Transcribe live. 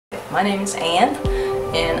My name is Ann,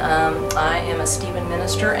 and I am a Stephen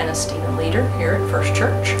minister and a Stephen leader here at First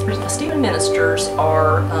Church. The Stephen ministers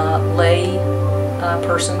are lay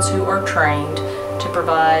persons who are trained to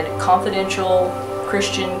provide confidential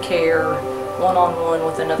Christian care one-on-one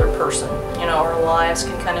with another person. You know, our lives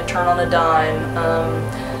can kind of turn on a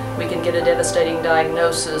dime. We can get a devastating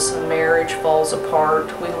diagnosis, a marriage falls apart,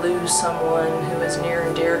 we lose someone who is near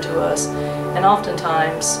and dear to us, and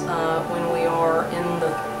oftentimes when we are in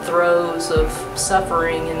the throes of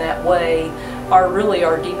suffering in that way,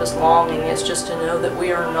 our deepest longing is just to know that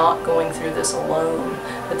we are not going through this alone,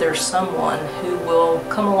 that there's someone who will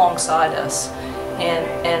come alongside us and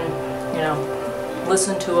you know,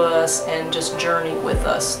 listen to us and just journey with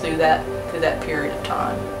us through that period of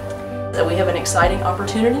time. So we have an exciting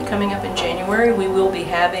opportunity coming up in January. We will be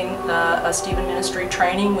having a Stephen ministry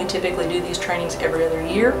training. We typically do these trainings every other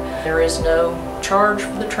year. There is no charge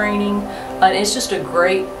for the training. It's just a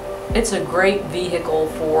great vehicle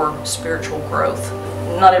for spiritual growth.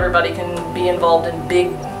 Not everybody can be involved in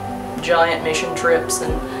big, giant mission trips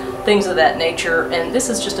and things of that nature, and this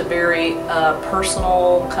is just a very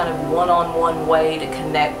personal, kind of one-on-one way to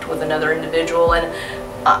connect with another individual. And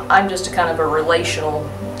I'm just a kind of a relational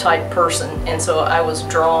type person, and so I was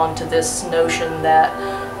drawn to this notion that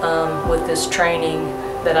with this training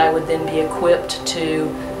that I would then be equipped to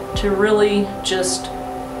really just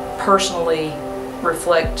personally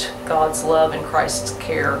reflect God's love and Christ's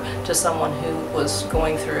care to someone who was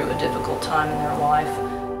going through a difficult time in their life.